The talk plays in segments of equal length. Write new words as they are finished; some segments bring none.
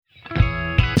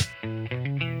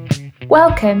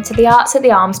Welcome to the Arts at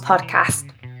the Arms podcast.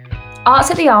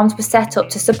 Arts at the Arms was set up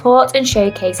to support and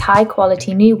showcase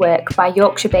high-quality new work by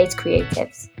Yorkshire-based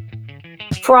creatives.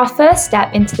 For our first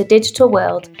step into the digital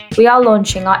world, we are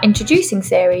launching our Introducing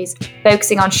series,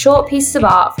 focusing on short pieces of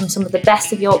art from some of the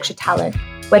best of Yorkshire talent,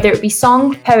 whether it be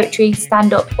song, poetry,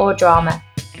 stand-up or drama.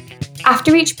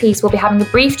 After each piece, we'll be having a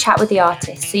brief chat with the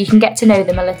artists so you can get to know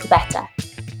them a little better.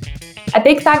 A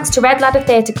big thanks to Red Ladder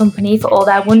Theatre Company for all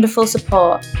their wonderful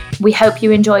support. We hope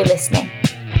you enjoy listening.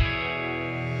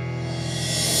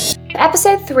 For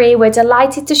episode 3, we're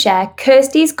delighted to share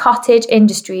Kirsty's Cottage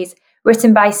Industries,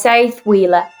 written by Saith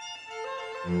Wheeler.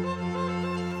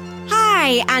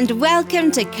 Hi, and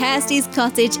welcome to Kirsty's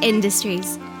Cottage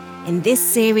Industries. In this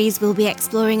series, we'll be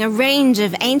exploring a range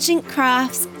of ancient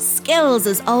crafts, skills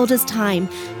as old as time,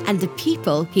 and the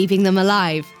people keeping them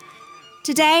alive.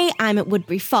 Today, I'm at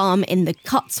Woodbury Farm in the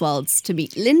Cotswolds to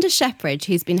meet Linda Shepherd,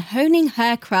 who's been honing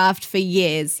her craft for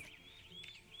years.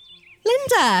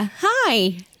 Linda,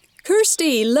 hi.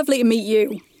 Kirsty, lovely to meet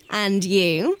you. And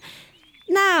you.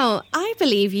 Now, I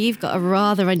believe you've got a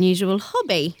rather unusual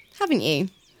hobby, haven't you?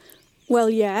 Well,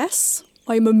 yes,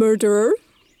 I'm a murderer.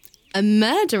 A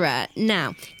murderer?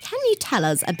 Now, can you tell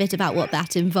us a bit about what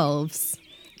that involves?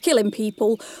 Killing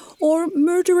people, or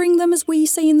murdering them as we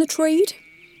say in the trade.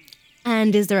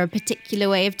 And is there a particular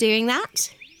way of doing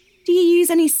that? Do you use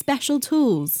any special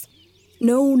tools?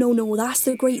 No, that's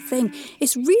the great thing.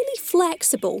 It's really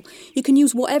flexible. You can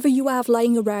use whatever you have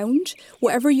lying around,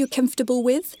 whatever you're comfortable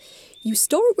with. You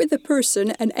start with a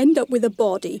person and end up with a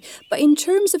body, but in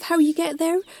terms of how you get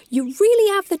there, you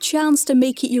really have the chance to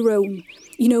make it your own.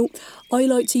 You know, I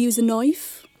like to use a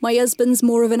knife. My husband's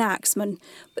more of an axeman,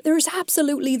 but there's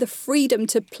absolutely the freedom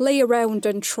to play around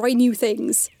and try new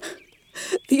things.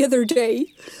 The other day,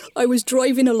 I was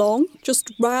driving along,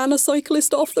 just ran a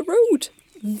cyclist off the road.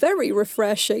 Very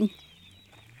refreshing.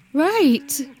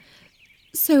 Right.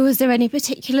 So was there any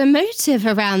particular motive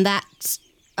around that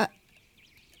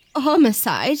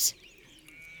homicide?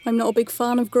 I'm not a big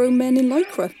fan of grown men in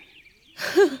lycra.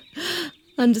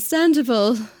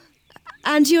 Understandable.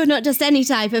 And you're not just any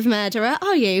type of murderer,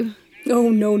 are you? Oh,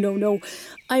 no.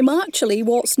 I'm actually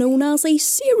what's known as a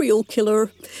serial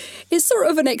killer. It's sort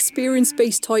of an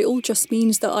experience-based title, just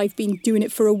means that I've been doing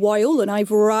it for a while and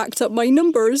I've racked up my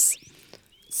numbers.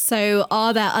 So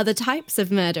are there other types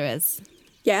of murderers?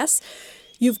 Yes,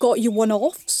 you've got your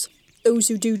one-offs, those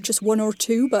who do just one or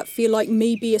two but feel like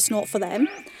maybe it's not for them.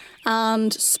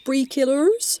 And spree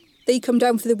killers, they come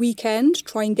down for the weekend,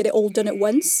 try and get it all done at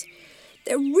once.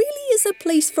 There really is a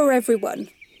place for everyone.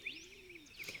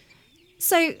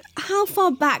 So, how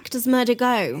far back does murder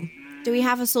go? Do we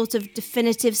have a sort of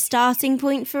definitive starting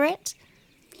point for it?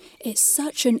 It's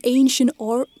such an ancient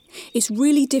art, it's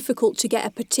really difficult to get a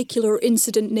particular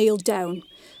incident nailed down.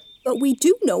 But we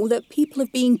do know that people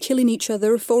have been killing each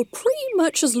other for pretty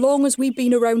much as long as we've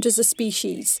been around as a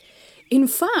species. In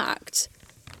fact,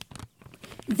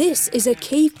 this is a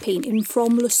cave painting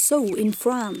from Le Sceau in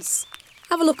France.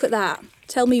 Have a look at that.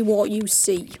 Tell me what you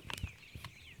see.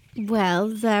 Well,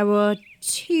 there were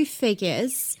 2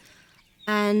 figures,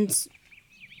 and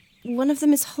one of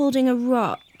them is holding a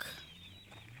rock.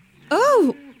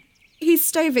 Oh, he's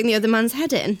stoving the other man's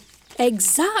head in.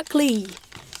 Exactly.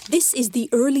 This is the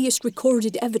earliest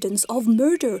recorded evidence of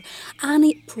murder, and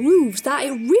it proves that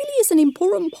it really is an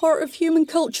important part of human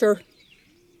culture.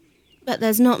 But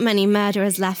there's not many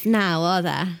murderers left now, are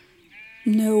there?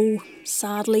 No,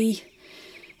 sadly.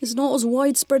 It's not as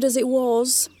widespread as it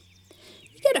was.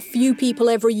 You get a few people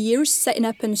every year setting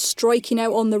up and striking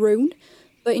out on their own,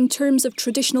 but in terms of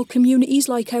traditional communities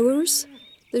like ours,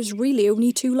 there's really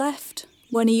only 2 left.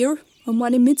 One here and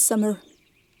one in Midsummer.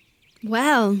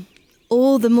 Well,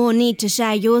 all the more need to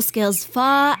share your skills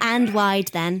far and wide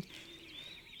then.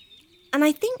 And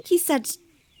I think you said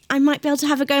I might be able to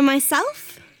have a go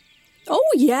myself?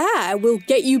 Oh yeah, we'll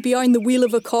get you behind the wheel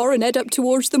of a car and head up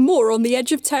towards the moor on the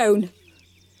edge of town.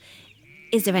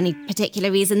 Is there any particular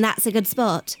reason that's a good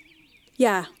spot?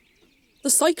 Yeah, the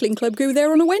cycling club go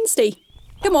there on a Wednesday.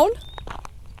 Come on.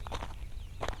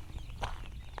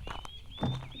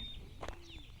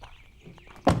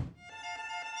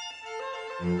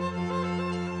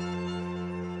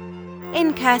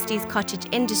 In Kirsty's Cottage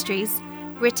Industries,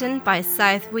 written by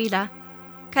Saith Wheeler,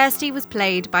 Kirsty was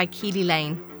played by Keely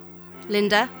Lane.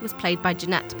 Linda was played by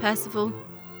Jeanette Percival.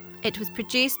 It was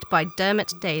produced by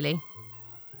Dermot Daly.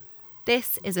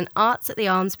 This is an Arts at the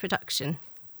Arms production.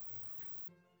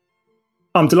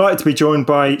 I'm delighted to be joined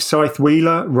by Saith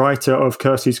Wheeler, writer of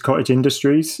Kirsty's Cottage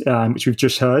Industries, which we've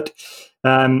just heard.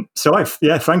 Saith,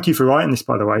 thank you for writing this,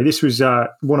 by the way. This was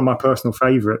one of my personal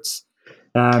favourites.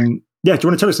 Yeah, do you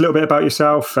want to tell us a little bit about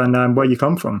yourself and where you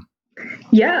come from?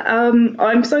 Yeah,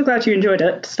 I'm so glad you enjoyed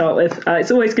it to start with.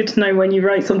 It's always good to know when you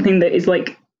write something that is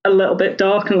like a little bit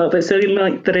dark and a little bit silly,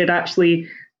 like that it actually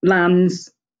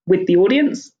lands with the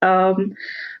audience. So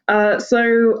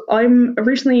I'm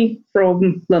originally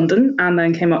from London and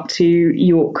then came up to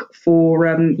York for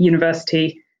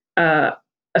university a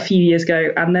few years ago,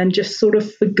 and then just sort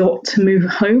of forgot to move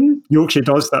home. Yorkshire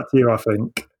does that to you, I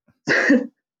think.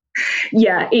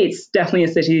 Yeah, it's definitely a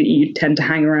city that you tend to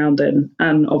hang around in,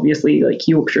 and obviously, like,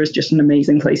 Yorkshire is just an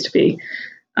amazing place to be.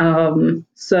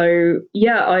 So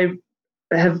yeah, I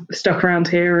have stuck around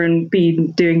here and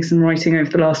been doing some writing over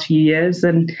the last few years,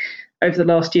 and over the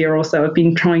last year or so, I've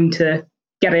been trying to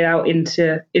get it out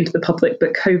into the public,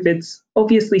 but COVID's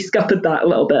obviously scuppered that a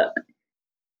little bit.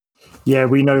 Yeah,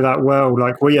 we know that well.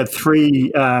 Like, we had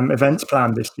 3 events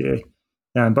planned this year,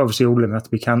 but obviously all of them had to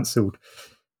be cancelled.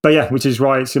 But yeah, which is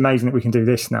why it's amazing that we can do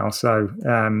this now. So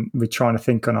we're trying to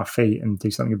think on our feet and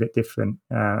do something a bit different.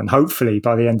 And hopefully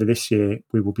by the end of this year,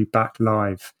 we will be back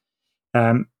live.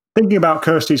 Thinking about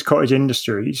Kirsty's Cottage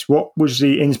Industries, what was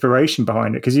the inspiration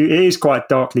behind it? Because it is quite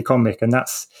darkly comic, and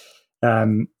that's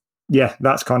kind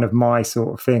of my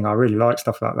sort of thing. I really like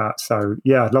stuff like that. So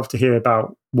yeah, I'd love to hear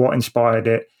about what inspired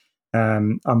it.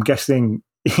 I'm guessing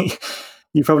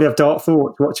you probably have dark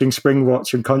thoughts watching Spring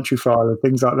Watch and Countryfile and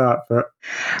things like that. But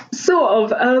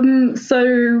sort of.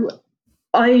 So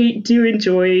I do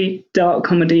enjoy dark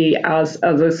comedy as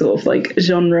a sort of like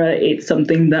genre. It's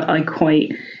something that I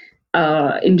quite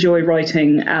enjoy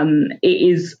writing, and it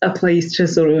is a place to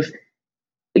sort of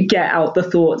get out the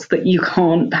thoughts that you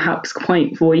can't perhaps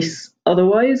quite voice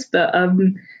otherwise. But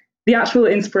the actual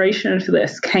inspiration for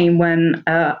this came when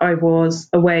I was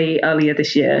away earlier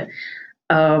this year.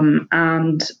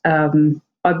 And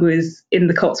I was in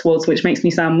the Cotswolds, which makes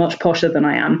me sound much posher than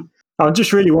I am. I'm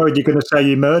just really worried you're going to say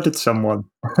you murdered someone.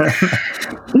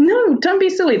 No, don't be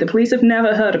silly. The police have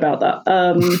never heard about that.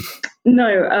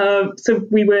 No. So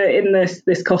we were in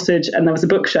this cottage, and there was a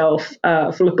bookshelf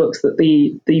full of books that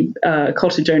the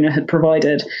cottage owner had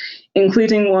provided,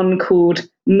 including one called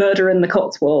Murder in the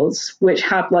Cotswolds, which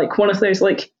had like one of those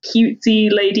like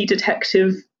cutesy lady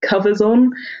detective covers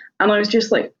on. And I was just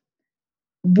like,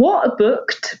 what a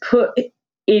book to put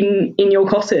in your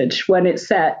cottage when it's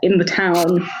set in the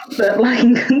town that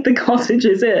like the cottage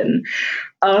is in,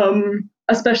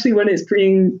 especially when it's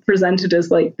being presented as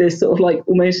like this sort of like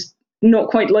almost not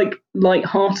quite like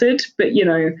light-hearted, but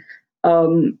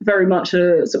very much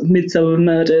a sort of Midsummer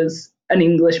Murders, an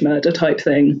English murder type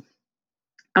thing.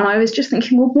 And I was just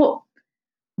thinking, well,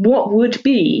 what would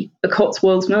be a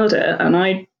Cotswolds murder? And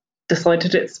I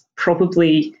decided it's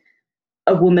probably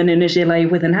a woman in a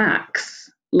gilet with an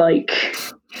axe. Like,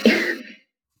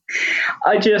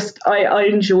 I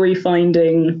enjoy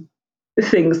finding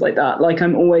things like that. Like,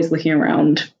 I'm always looking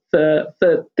around for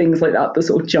things like that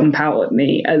sort of jump out at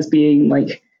me as being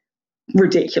like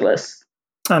ridiculous.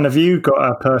 And have you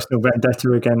got a personal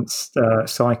vendetta against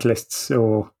cyclists,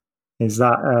 or is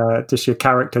that just your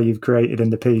character you've created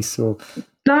in the piece? Or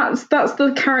that's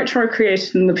the character I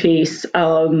created in the piece.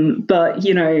 But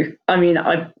I mean,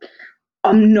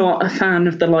 I'm not a fan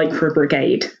of the Lycra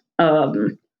Brigade.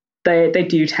 They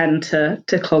do tend to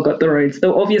clog up the roads,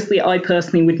 though obviously I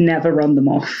personally would never run them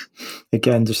off.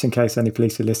 Again, just in case any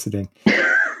police are listening.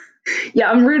 Yeah,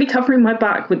 I'm really covering my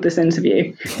back with this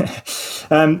interview.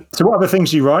 So what other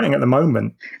things are you writing at the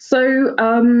moment? So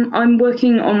I'm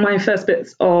working on my first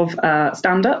bits of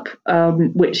stand-up,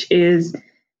 which is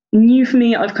new for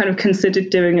me. I've kind of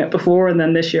considered doing it before, and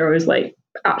then this year I was like,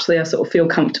 actually, I sort of feel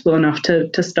comfortable enough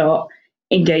to start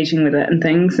engaging with it and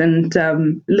things, and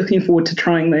looking forward to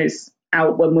trying those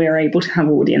out when we're able to have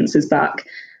audiences back.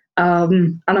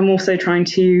 And I'm also trying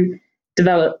to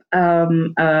develop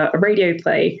a radio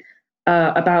play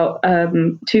about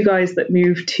 2 guys that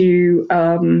moved to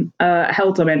a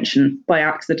hell dimension by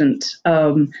accident.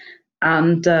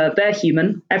 And they're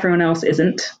human, everyone else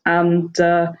isn't. And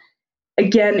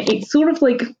again, it's sort of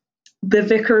like the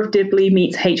Vicar of Dibley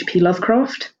meets H.P.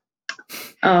 Lovecraft.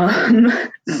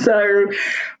 So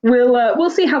we'll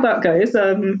see how that goes.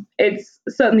 It's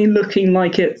certainly looking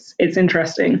like it's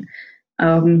interesting.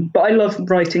 But I love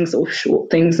writing sort of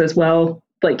short things as well.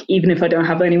 Like, even if I don't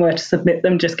have anywhere to submit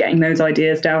them, just getting those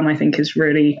ideas down, I think, is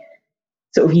really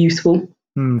sort of useful.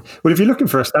 Well, if you're looking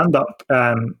for a stand-up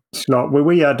slot,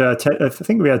 we had I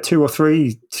think we had 2 or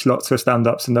 3 slots for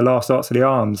stand-ups in the last Arts of the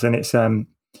Arms, and it's one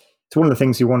of the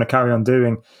things you want to carry on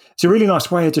doing. It's a really nice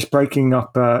way of just breaking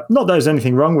up. Not that there's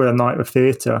anything wrong with a night of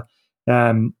theatre,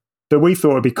 but we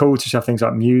thought it'd be cool to just have things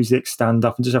like music,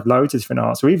 stand-up, and just have loads of different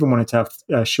arts. We even wanted to have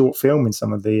a short film in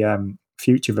some of the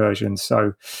future versions.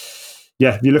 So,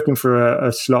 yeah, if you're looking for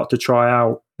a slot to try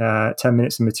out 10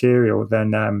 minutes of material,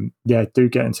 then do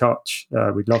get in touch.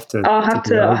 We'd love to. I'll have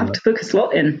to book a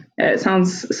slot in. It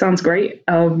sounds great.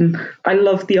 I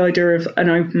love the idea of an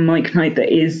open mic night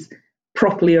that is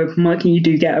properly open mic, and you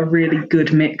do get a really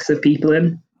good mix of people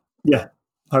in. Yeah,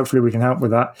 hopefully we can help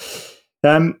with that.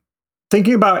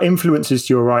 Thinking about influences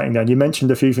to your writing, then you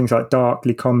mentioned a few things like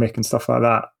Darkly Comic and stuff like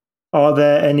that. Are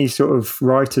there any sort of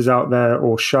writers out there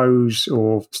or shows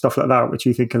or stuff like that which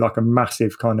you think are like a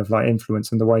massive kind of like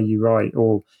influence in the way you write,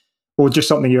 or just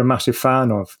something you're a massive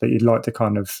fan of that you'd like to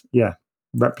kind of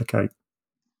replicate?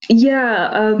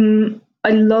 Yeah, I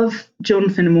love John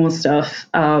Finnemore's stuff,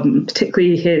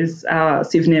 particularly his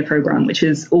souvenir program, which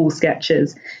is all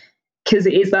sketches, because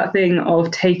it is that thing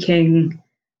of taking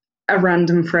a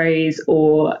random phrase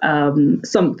or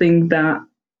something that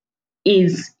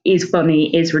is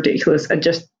funny, is ridiculous, and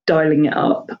just dialing it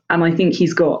up. And I think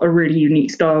he's got a really unique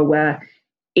style where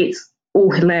it's all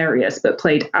hilarious but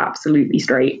played absolutely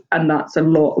straight, and that's a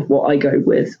lot of what I go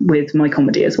with my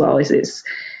comedy as well. Is it's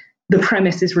the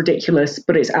premise is ridiculous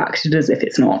but it's acted as if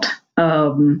it's not.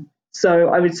 So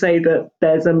I would say that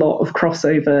there's a lot of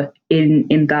crossover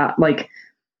in that. Like,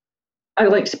 I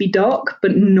like to be dark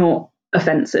but not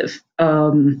offensive,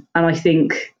 and I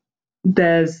think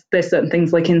there's certain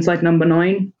things like Inside Number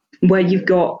 9 where you've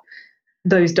got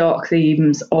those dark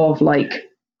themes of like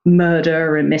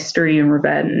murder and mystery and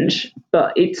revenge,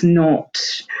 but it's not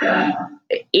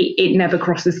it never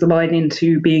crosses the line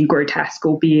into being grotesque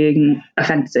or being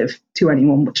offensive to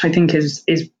anyone, which I think is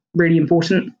really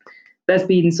important. There's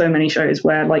been so many shows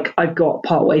where like I've got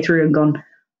partway through and gone,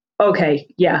 okay,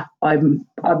 yeah, I'm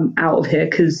out of here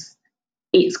because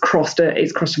it's crossed a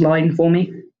line for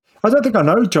me. I don't think I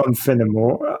know John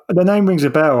Finnemore. The name rings a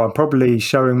bell. I'm probably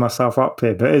showing myself up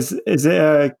here, but is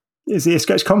he a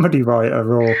sketch comedy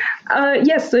writer or?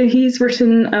 Yes, so he's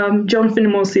written John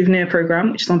Finnemore's Souvenir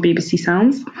Program, which is on BBC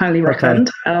Sounds. Highly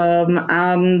recommend. Okay.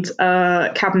 And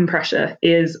Cabin Pressure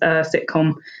is a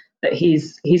sitcom that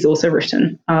he's also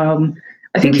written. I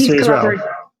think BBC he's collaborated.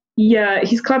 Well. Yeah,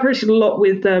 he's collaborated a lot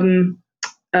with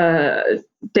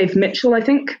Dave Mitchell, I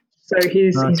think. So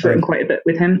he's written quite a bit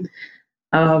with him.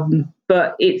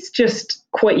 But it's just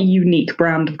quite a unique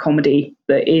brand of comedy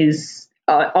that is,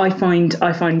 I find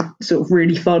sort of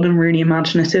really fun and really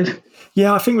imaginative.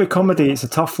 Yeah, I think with comedy, it's a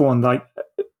tough one. Like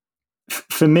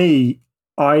for me,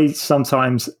 I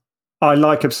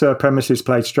like absurd premises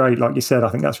played straight. Like you said, I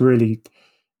think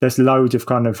there's loads of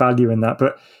kind of value in that.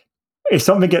 But if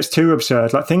something gets too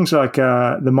absurd, like things like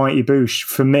the Mighty Boosh,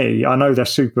 for me, I know they're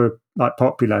super like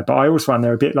popular, but I always find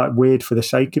they're a bit like weird for the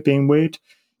sake of being weird.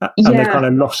 And they kind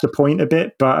of lost the point a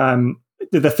bit. But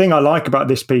the thing I like about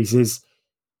this piece is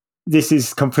this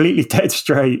is completely dead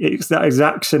straight. It's that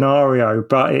exact scenario,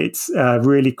 but it's a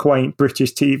really quaint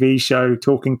British TV show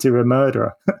talking to a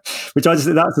murderer, which I just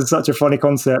think that's such a funny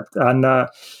concept. And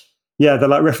the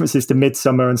like references to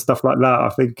Midsummer and stuff like that, I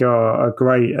think are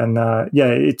great. And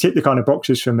it ticked the kind of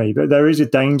boxes for me. But there is a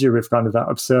danger with kind of that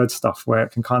absurd stuff where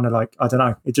it can kind of like, I don't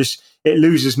know, it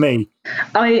loses me.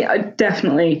 I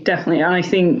definitely. And I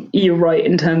think you're right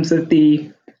in terms of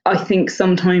I think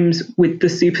sometimes with the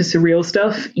super surreal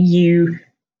stuff,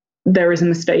 there is a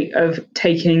mistake of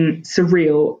taking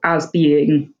surreal as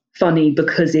being funny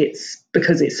because it's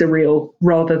surreal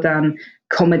rather than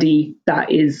comedy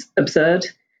that is absurd.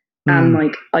 And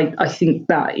like I think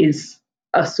that is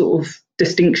a sort of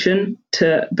distinction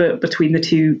between the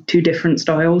two different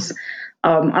styles.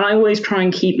 And I always try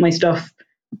and keep my stuff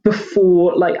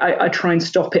before, like I try and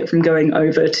stop it from going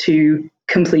over to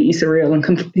completely surreal and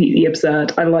completely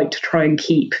absurd. I like to try and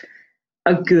keep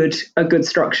a good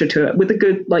structure to it with a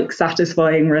good like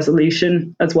satisfying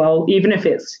resolution as well, even if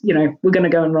it's, we're going to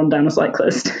go and run down a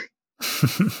cyclist.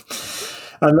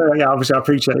 And obviously I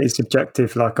appreciate it's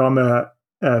subjective. Like I'm a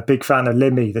big fan of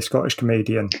Limmy, the Scottish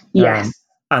comedian. Yes.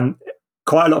 And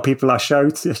quite a lot of people I show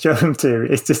him to,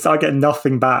 it's just I get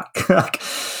nothing back.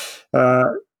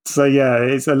 So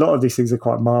it's a lot of these things are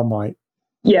quite Marmite.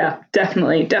 Yeah,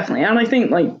 definitely. And I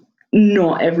think like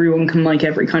not everyone can like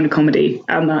every kind of comedy,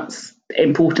 and that's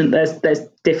important. There's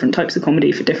different types of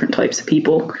comedy for different types of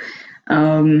people.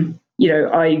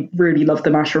 I really love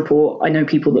the MASH Report. I know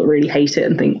people that really hate it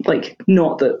and think like,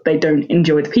 not that they don't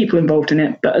enjoy the people involved in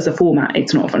it, but as a format,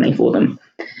 it's not funny for them.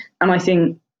 And I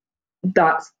think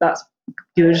that's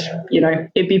good.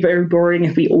 It'd be very boring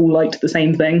if we all liked the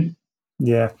same thing.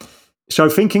 Yeah. So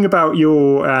thinking about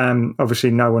your,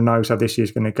 obviously no one knows how this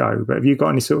year's going to go, but have you got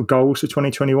any sort of goals for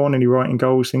 2021? Any writing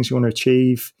goals, things you want to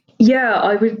achieve? Yeah,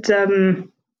 I would,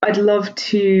 I'd love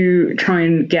to try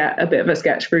and get a bit of a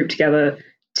sketch group together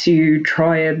to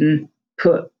try and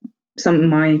put some of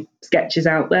my sketches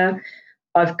out there.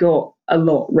 I've got a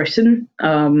lot written,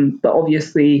 but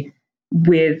obviously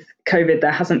with COVID,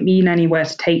 there hasn't been anywhere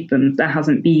to take them. There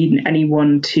hasn't been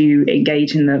anyone to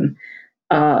engage in them,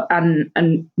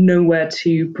 and nowhere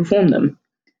to perform them.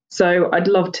 So I'd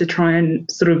love to try and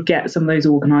sort of get some of those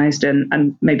organised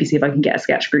and maybe see if I can get a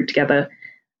sketch group together.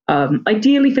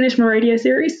 Ideally finish my radio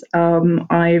series.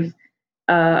 I've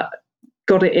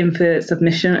got it in for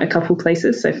submission a couple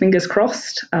places, so fingers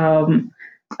crossed,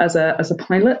 as a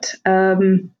pilot.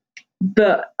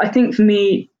 But I think for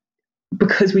me,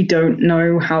 because we don't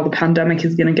know how the pandemic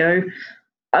is going to go,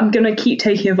 I'm going to keep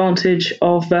taking advantage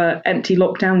of empty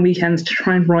lockdown weekends to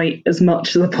try and write as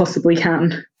much as I possibly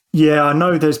can. Yeah, I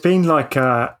know there's been like,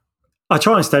 I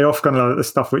try and stay off kind of like the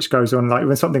stuff which goes on, like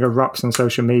when something erupts on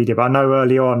social media, but I know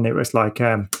early on it was like,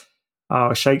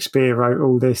 Shakespeare wrote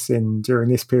all this during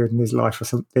this period in his life or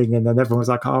something. And then everyone was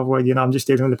like, oh, well, I'm just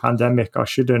dealing with the pandemic. I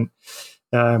shouldn't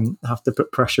have to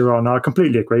put pressure on. I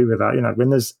completely agree with that. When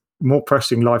there's more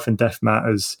pressing life and death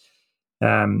matters,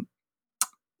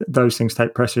 those things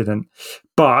take precedent.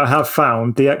 But I have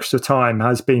found the extra time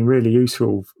has been really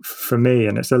useful for me,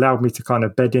 and it's allowed me to kind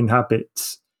of bed in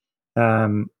habits.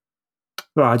 Well,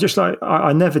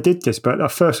 I never did this, but the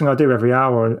first thing I do every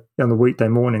hour on the weekday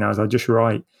morning is I just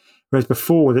write. Whereas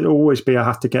before, there'd always be I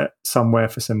have to get somewhere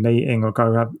for some meeting or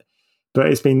go have. But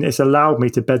it's allowed me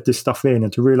to bed this stuff in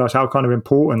and to realise how kind of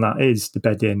important that is to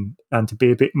bed in and to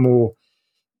be a bit more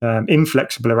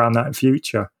inflexible around that in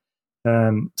future.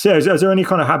 So is there any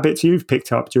kind of habits you've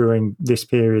picked up during this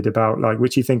period about like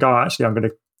which you think, actually I'm going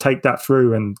to take that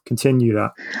through and continue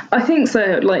that? I think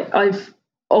so. Like I've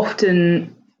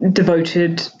often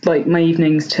devoted like my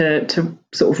evenings to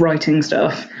sort of writing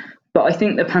stuff, but I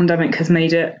think the pandemic has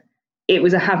made it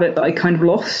was a habit that I kind of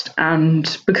lost,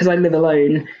 and because I live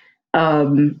alone,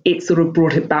 it sort of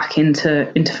brought it back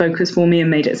into focus for me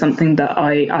and made it something that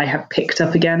I have picked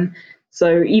up again.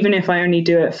 So even if I only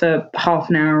do it for half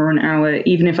an hour or an hour,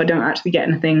 even if I don't actually get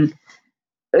anything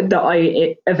that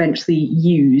I eventually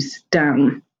use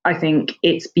down, I think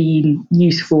it's been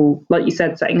useful, like you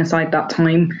said, setting aside that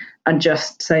time and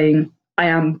just saying, I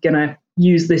am going to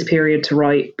use this period to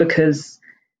write because,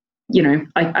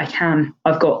 I can.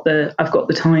 I've got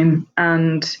the time,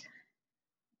 and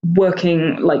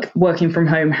working from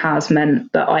home has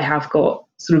meant that I have got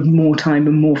sort of more time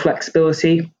and more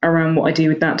flexibility around what I do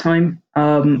with that time,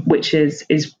 which is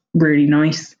really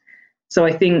nice. So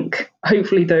I think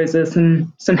hopefully those are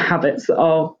some habits that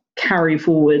I'll carry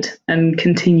forward and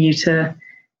continue to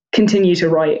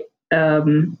write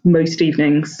most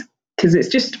evenings, because it's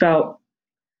just about,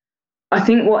 I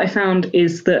think what I found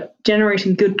is that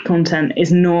generating good content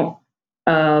is not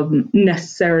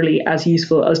necessarily as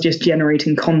useful as just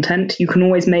generating content. You can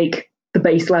always make the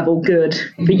base level good,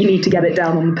 but you need to get it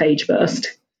down on the page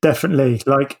first. Definitely.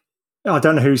 Like, I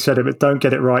don't know who said it, but don't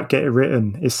get it right, get it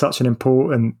written is such an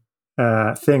important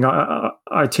thing.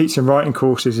 I teach some writing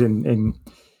courses in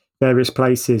various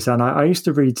places, and I used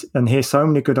to read and hear so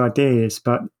many good ideas,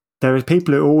 but there are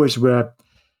people who always were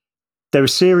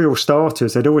serial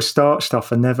starters. They'd always start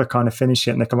stuff and never kind of finish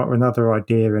it, and they come up with another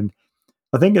idea. And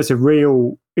I think it's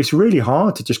really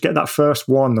hard to just get that first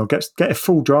one or get a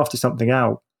full draft of something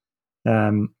out.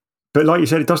 But like you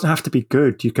said, it doesn't have to be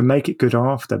good. You can make it good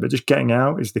after, but just getting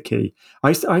out is the key. I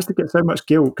used to get so much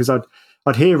guilt because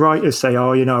I'd hear writers say,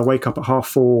 I wake up at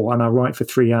 4:30 and I write for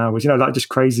 3 hours, like just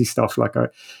crazy stuff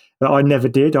that I never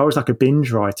did. I was like a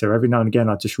binge writer. Every now and again,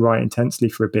 I'd just write intensely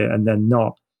for a bit and then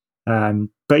not.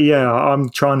 But yeah, I'm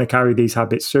trying to carry these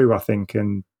habits through, I think.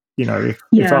 And,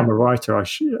 if I'm a writer,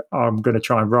 I'm going to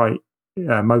try and write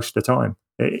most of the time,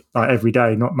 like every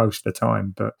day, not most of the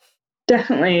time, but.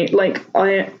 Definitely. Like,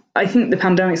 I think the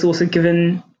pandemic's also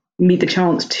given me the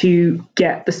chance to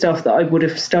get the stuff that I would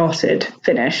have started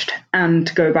finished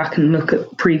and go back and look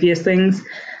at previous things.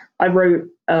 I wrote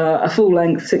a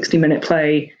full-length 60-minute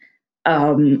play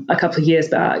a couple of years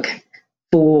back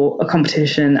for a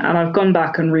competition, and I've gone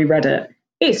back and reread it.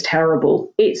 It's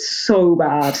terrible. It's so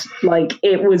bad. Like,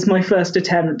 it was my first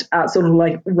attempt at sort of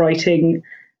like writing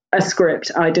a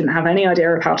script. I didn't have any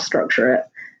idea of how to structure it,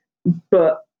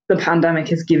 but the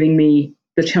pandemic is giving me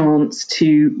the chance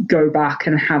to go back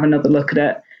and have another look at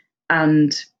it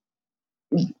and,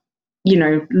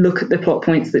 look at the plot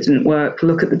points that didn't work,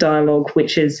 look at the dialogue,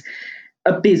 which is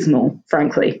abysmal,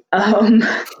 frankly, and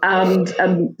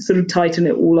sort of tighten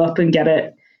it all up and get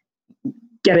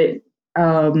it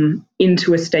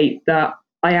into a state that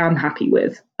I am happy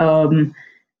with. And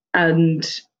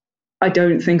I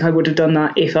don't think I would have done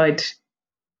that if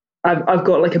I've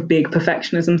got like a big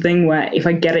perfectionism thing where if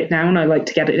I get it down, I like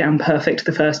to get it down perfect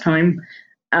the first time.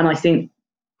 And I think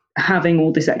having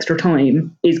all this extra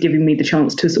time is giving me the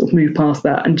chance to sort of move past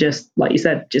that and just, like you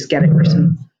said, just get it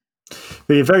written.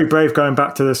 But you're very brave going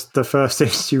back to the first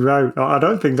things you wrote. I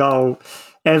don't think I'll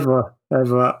ever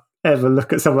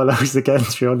look at some of those again,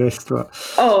 to be honest. But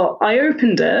I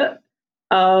opened it,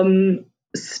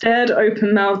 stared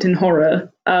open-mouthed in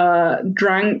horror,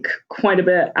 drank quite a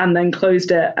bit, and then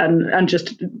closed it and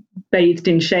just bathed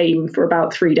in shame for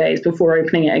about 3 days before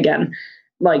opening it again.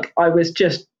 Like, I was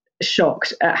just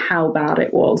shocked at how bad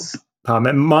it was.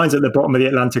 Mine's at the bottom of the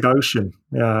Atlantic Ocean,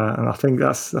 and I think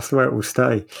that's where it will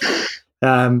stay.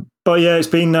 But yeah, it's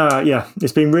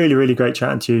been really, really great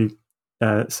chatting to you,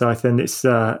 Scythe. And it's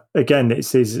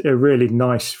it's a really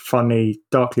nice, funny,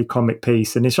 darkly comic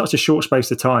piece, and in such a short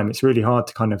space of time, it's really hard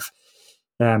to kind of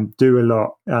do a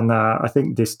lot, and I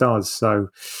think this does. So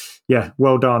yeah,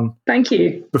 well done. Thank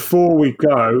you. Before we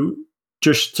go,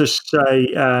 just to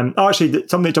say, actually,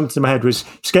 something that jumped into my head was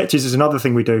sketches is another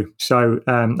thing we do. So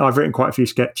I've written quite a few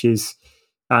sketches,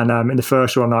 and in the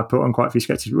first one, I put on quite a few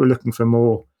sketches. We're looking for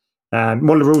more. One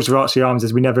of the rules of Artsy Arms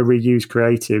is we never reuse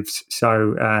creatives.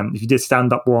 So if you did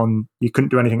stand-up one, you couldn't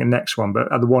do anything in the next one,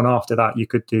 but at the one after that, you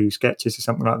could do sketches or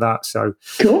something like that. So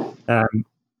cool.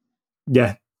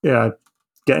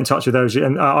 Get in touch with those.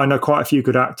 And I know quite a few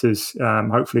good actors.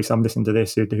 Hopefully some listen to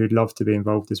this who'd love to be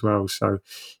involved as well. So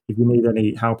if you need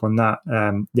any help on that,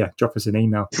 drop us an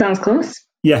email. Sounds close.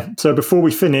 Yeah. So before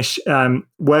we finish,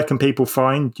 where can people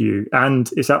find you?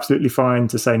 And it's absolutely fine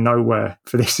to say nowhere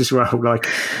for this as well. Like,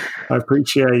 I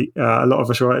appreciate a lot of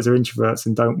us writers are introverts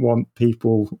and don't want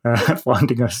people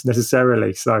finding us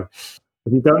necessarily. So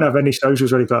if you don't have any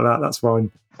socials or anything like that, that's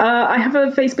fine. I have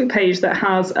a Facebook page that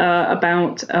has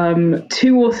about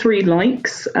 2 or 3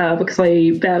 likes because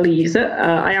I barely use it.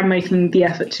 I am making the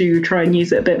effort to try and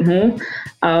use it a bit more,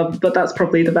 but that's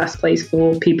probably the best place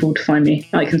for people to find me.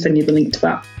 I can send you the link to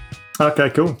that.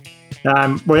 Okay, cool.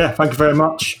 Thank you very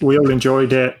much. We all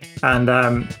enjoyed it, and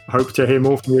hope to hear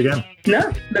more from you again.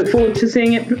 No, look forward to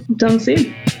seeing it done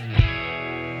soon.